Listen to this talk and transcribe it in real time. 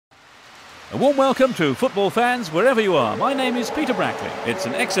A warm welcome to football fans wherever you are. My name is Peter Brackley. It's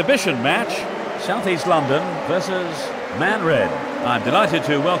an exhibition match, South East London versus Man Red. I'm delighted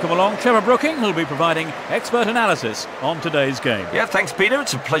to welcome along Trevor Brooking, who'll be providing expert analysis on today's game. Yeah, thanks Peter,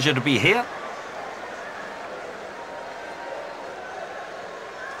 it's a pleasure to be here.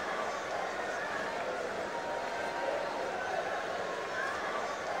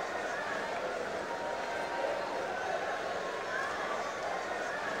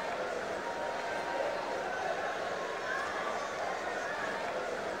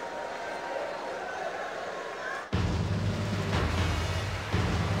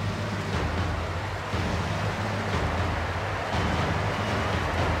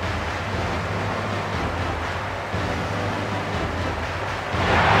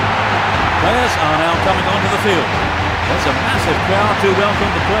 Players are now coming onto the field. There's a massive crowd to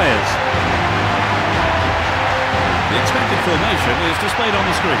welcome the players. The expected formation is displayed on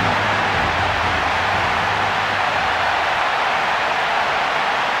the screen.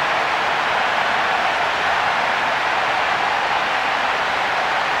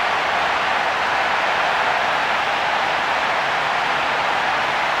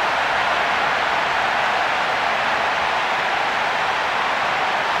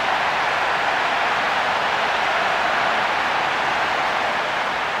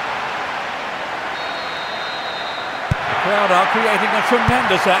 The crowd are creating a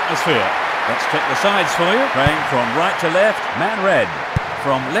tremendous atmosphere. Let's check the sides for you. Playing from right to left, Man Red.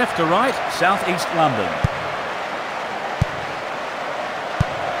 From left to right, South East London.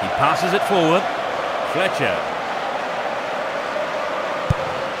 He passes it forward. Fletcher.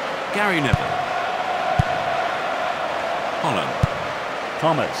 Gary Neville. Holland.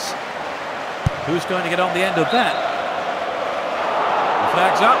 Thomas. Who's going to get on the end of that? The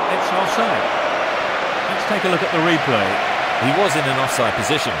flag's up, it's offside. Let's take a look at the replay. He was in an offside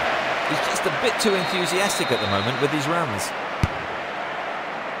position. He's just a bit too enthusiastic at the moment with his runs.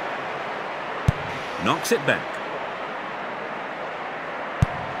 Knocks it back.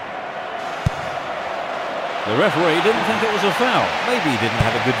 The referee didn't think it was a foul. Maybe he didn't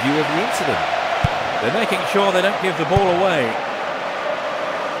have a good view of the incident. They're making sure they don't give the ball away.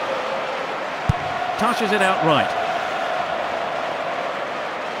 Touches it out right.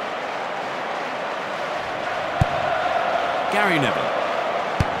 Gary Neville.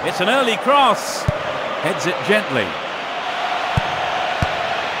 It's an early cross. Heads it gently.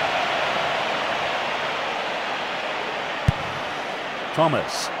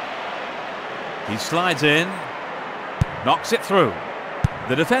 Thomas. He slides in. Knocks it through.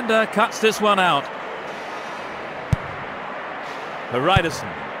 The defender cuts this one out.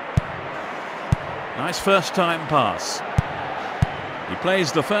 Hreidarsson. Nice first time pass. He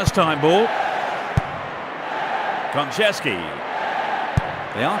plays the first time ball. Konchesky.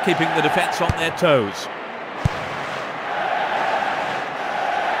 They are keeping the defence on their toes.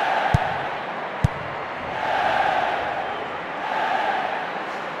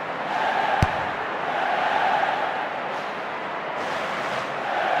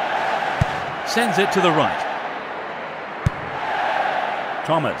 Sends it to the right.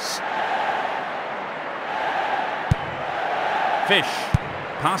 Thomas. Fish.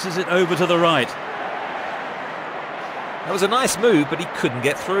 Passes it over to the right. That was a nice move, but he couldn't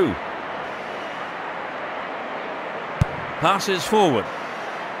get through. Passes forward.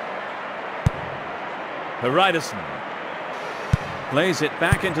 Hreidarsson plays it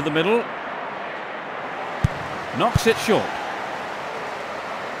back into the middle. Knocks it short.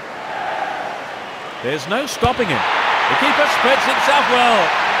 There's no stopping him. The keeper spreads himself well.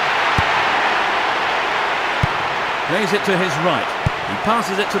 Plays it to his right. He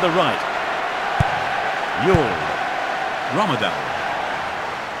passes it to the right. Euell. Rommedhal.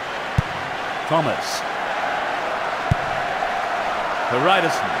 Thomas.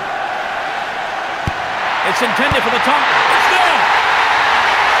 Hreidarsson. It's intended for the top. It's there!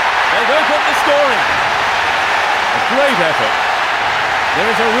 They've opened the scoring. A great effort. There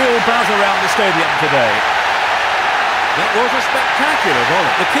is a real buzz around the stadium today. That was a spectacular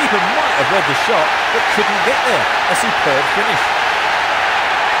volley. The keeper might have read the shot, but couldn't get there. A superb finish.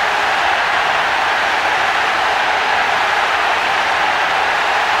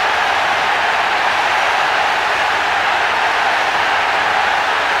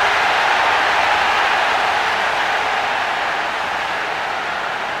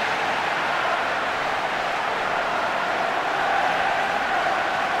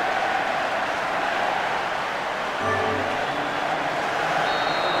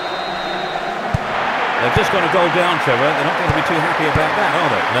 They've just got a goal down, Trevor. They're not going to be too happy about that, are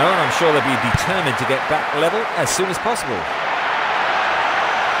they? No, and I'm sure they'll be determined to get back level as soon as possible.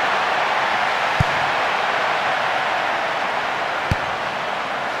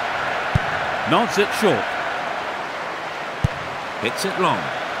 Nods it short. Hits it long.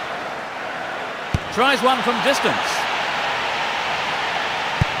 Tries one from distance.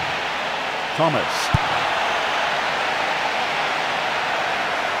 Thomas.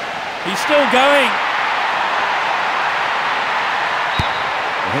 He's still going.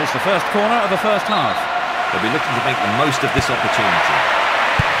 Well, here's the first corner of the first half. They'll be looking to make the most of this opportunity.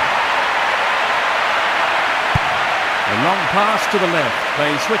 A long pass to the left.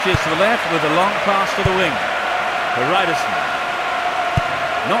 Play switches to the left with a long pass to the wing. Hreidarsson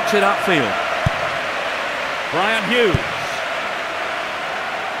knocks it upfield. Brian Hughes.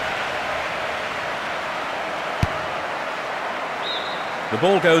 The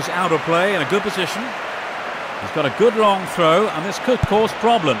ball goes out of play in a good position. He's got a good long throw, and this could cause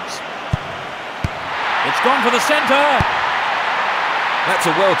problems. It's gone for the centre. That's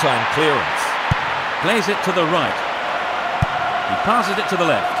a well-timed clearance. Plays it to the right. He passes it to the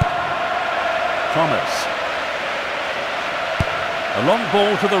left. Thomas. A long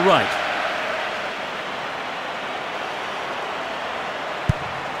ball to the right.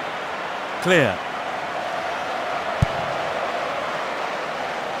 Clear.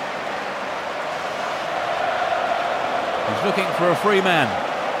 He's looking for a free man.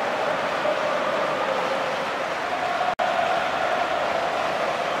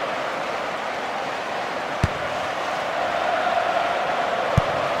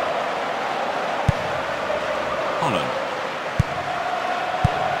 Holland.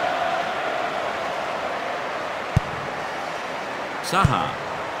 Saha.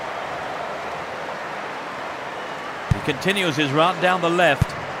 He continues his run down the left.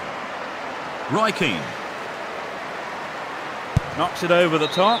 Keane. Knocks it over the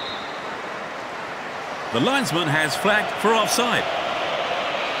top. The linesman has flagged for offside.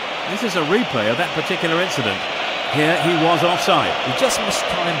 This is a replay of that particular incident. Here he was offside. He just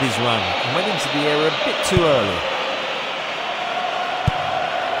mistimed his run and went into the area a bit too early.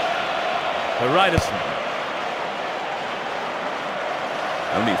 Hreidarsson.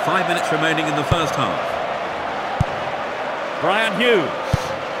 Only 5 minutes remaining in the first half. Brian Hughes.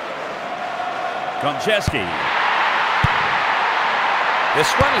 Konchesky. They're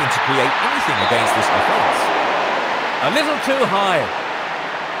struggling to create anything against this defence. A little too high.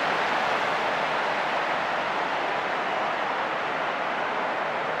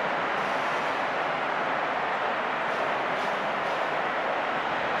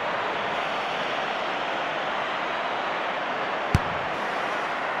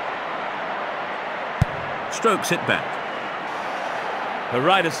 Strokes it back.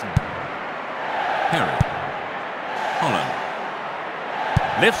 Hreidarsson. Harry. Holland.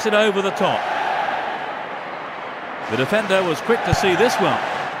 Lifts it over the top. The defender was quick to see this one.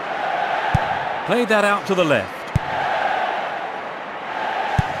 Played that out to the left.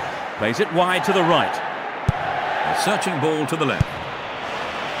 Plays it wide to the right. A searching ball to the left.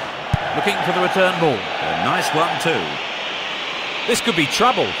 Looking for the return ball. A nice one too. This could be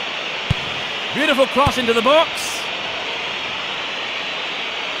trouble. Beautiful cross into the box.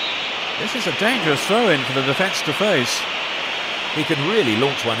 This is a dangerous throw-in for the defence to face. He could really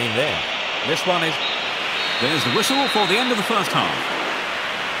launch one in there. This one is... There's the whistle for the end of the first half.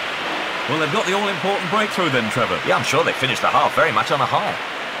 Well, they've got the all-important breakthrough then, Trevor. Yeah, I'm sure they finished the half very much on a high.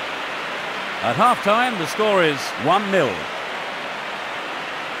 At half-time, the score is 1-0.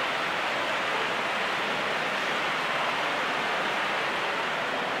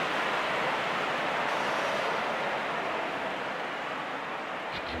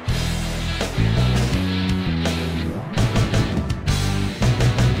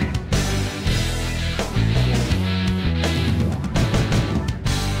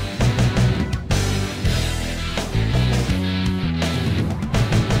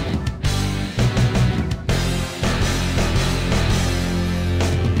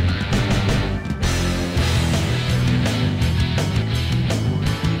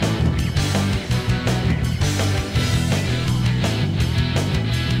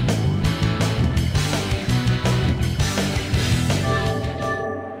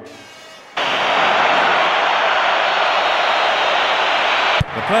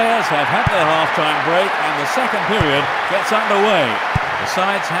 Players have had their half-time break and the second period gets underway. The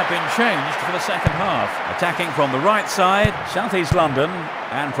sides have been changed for the second half. Attacking from the right side, South East London,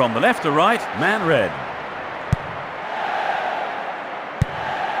 and from the left to right, Man Red.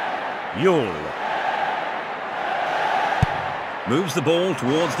 Euell moves the ball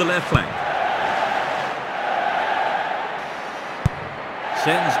towards the left flank.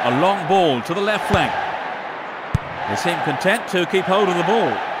 Sends a long ball to the left flank. They seem content to keep hold of the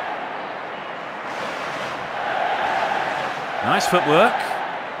ball. Nice footwork.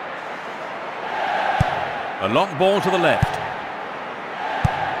 A long ball to the left.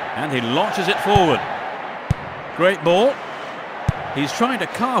 And he launches it forward. Great ball. He's trying to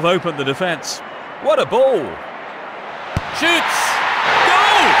carve open the defence. What a ball! Shoots!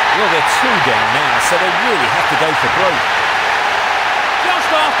 Goal! Well, they're 2 down now, so they really have to go for broke. Just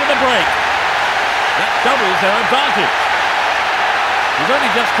after the break. That doubles their advantage. He's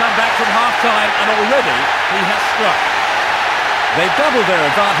only just come back from half-time and already he has struck. They double their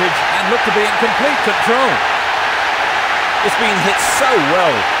advantage and look to be in complete control. It's been hit so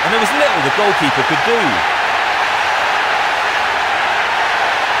well, and there was little the goalkeeper could do.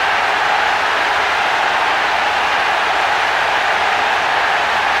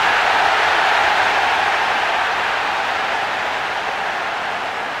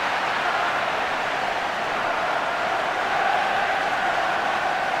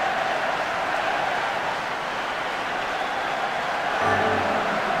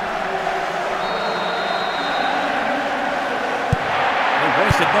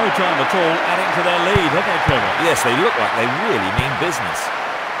 No time at all adding to their lead, have they, Trevor? Yes, they look like they really mean business.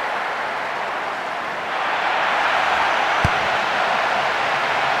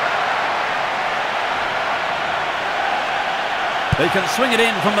 They can swing it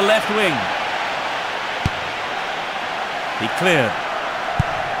in from the left wing. He cleared.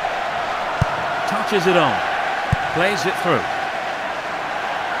 Touches it on. Plays it through.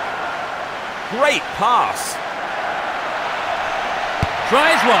 Great pass.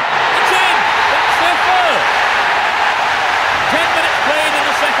 Tries one. It's in. That's their third. 10 minutes played in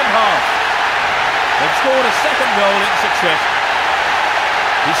the second half. They've scored a second goal in succession.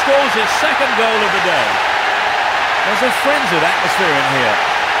 He scores his second goal of the day. There's a frenzied atmosphere in here.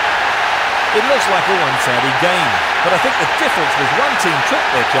 It looks like a one-sided game, but I think the difference was one team took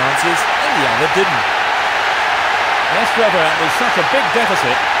their chances and the other didn't. Yes, Trevor, and with such a big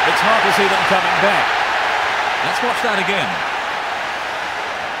deficit, it's hard to see them coming back. Let's watch that again.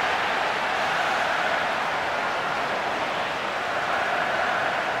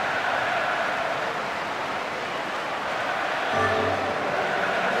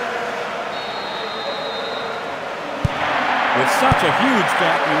 With such a huge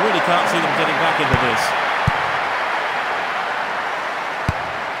gap, you really can't see them getting back into this.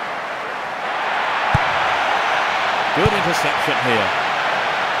 Good interception here.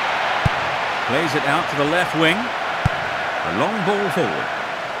 Plays it out to the left wing. A long ball forward.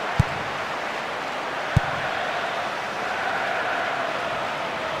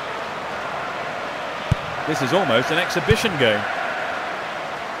 This is almost an exhibition game.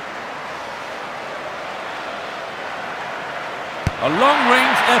 A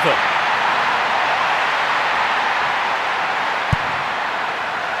long-range effort.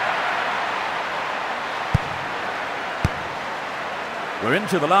 We're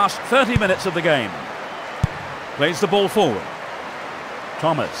into the last 30 minutes of the game. Plays the ball forward.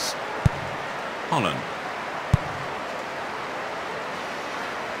 Thomas. Holland.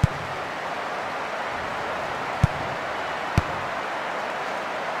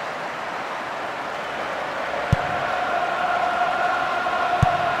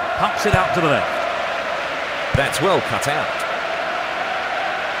 Pumps it out to the left. That's well cut out.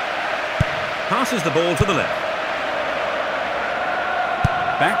 Passes the ball to the left.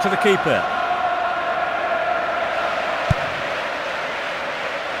 Back to the keeper.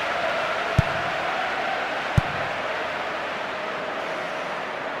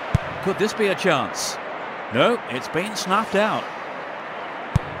 Could this be a chance? No, it's been snuffed out.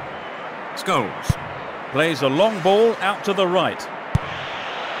 Scholes plays a long ball out to the right.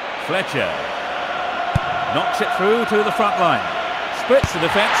 Fletcher knocks it through to the front line. Splits the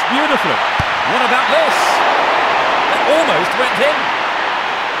defence beautifully. What about this? That almost went in.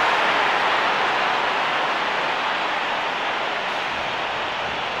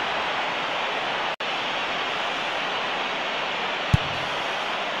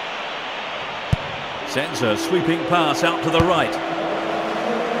 Sends a sweeping pass out to the right.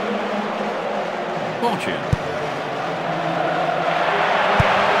 Fortune.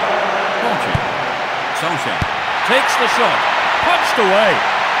 Solskjaer takes the shot, punched away.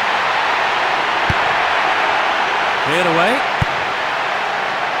 Cleared away.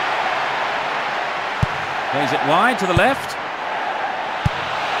 Plays it wide to the left.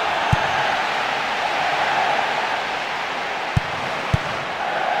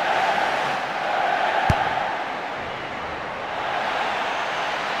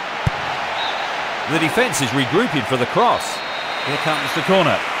 The defence is regrouping for the cross. Here comes the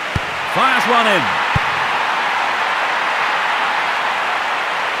corner. Fires one in.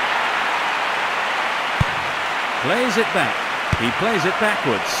 Plays it back. He plays it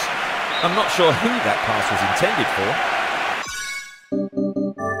backwards. I'm not sure who that pass was intended for.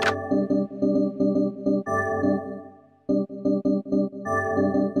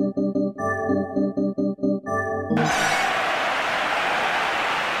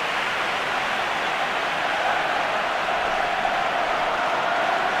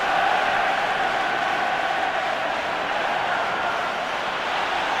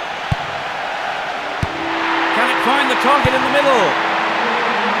 Find the target in the middle.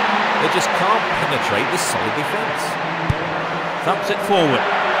 They just can't penetrate this solid defence. Thumps it forward.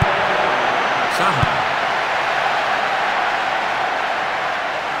 Saha.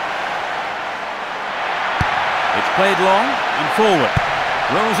 It's played long and forward.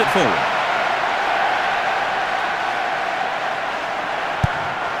 Rolls it forward.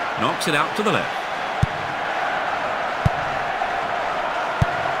 Knocks it out to the left.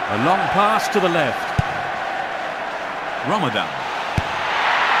 A long pass to the left. Rommedahl.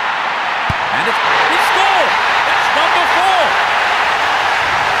 And he scored! That's number 4!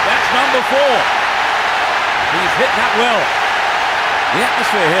 That's number 4. He's hit that well. The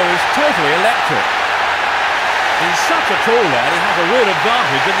atmosphere here is totally electric. He's such a tall lad, he has a real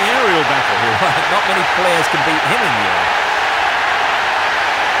advantage in the aerial battle. Not many players can beat him in the air.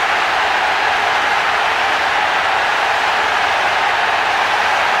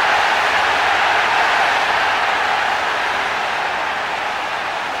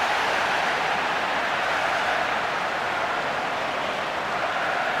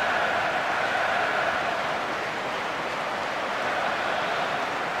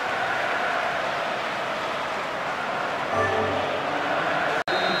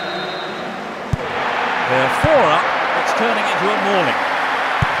 They're 4 up, it's turning into a mauling.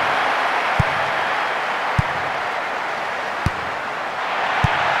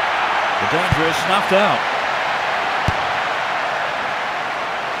 The danger is snuffed out.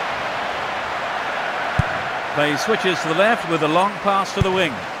 Play switches to the left with a long pass to the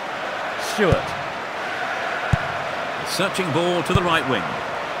wing. Stewart. Searching ball to the right wing.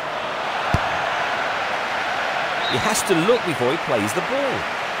 He has to look before he plays the ball.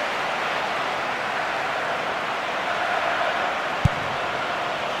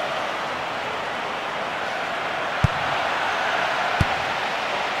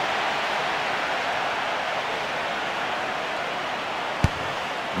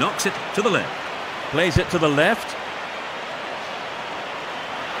 Knocks it to the left. Plays it to the left.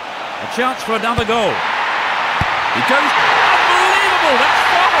 A chance for another goal. He goes... Unbelievable! That's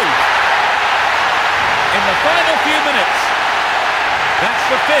 5! In the final few minutes. That's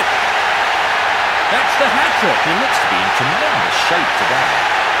the 5th. That's the hat-trick. He looks to be in tremendous shape today.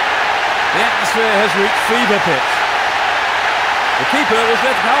 The atmosphere has reached fever pitch. The keeper was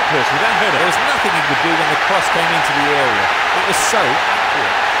left helpless with that header. There was nothing he could do when the cross came into the area. It was so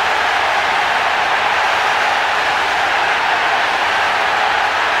accurate.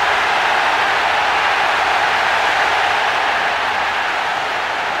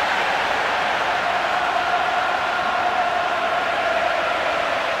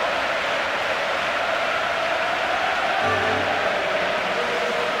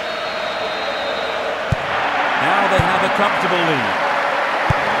 Comfortable lead.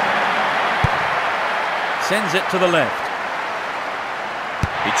 Sends it to the left.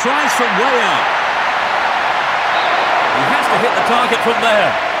 He tries from way out. He has to hit the target from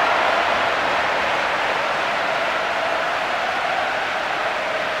there.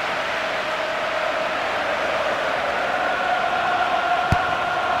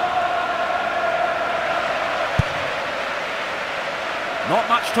 Not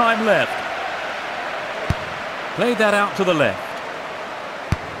much time left. Played that out to the left.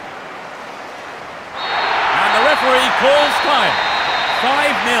 And the referee calls time.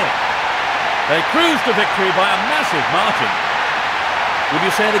 5-0. They cruised to victory by a massive margin. Would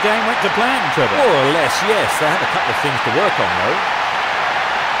you say the game went to plan, Trevor? More or less, yes. They had a couple of things to work on, though.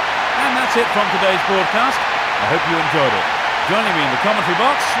 And that's it from today's broadcast. I hope you enjoyed it. Joining me in the commentary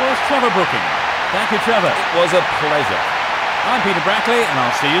box was Trevor Brooking. Thank you, Trevor. It was a pleasure. I'm Peter Brackley, and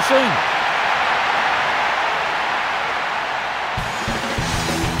I'll see you soon.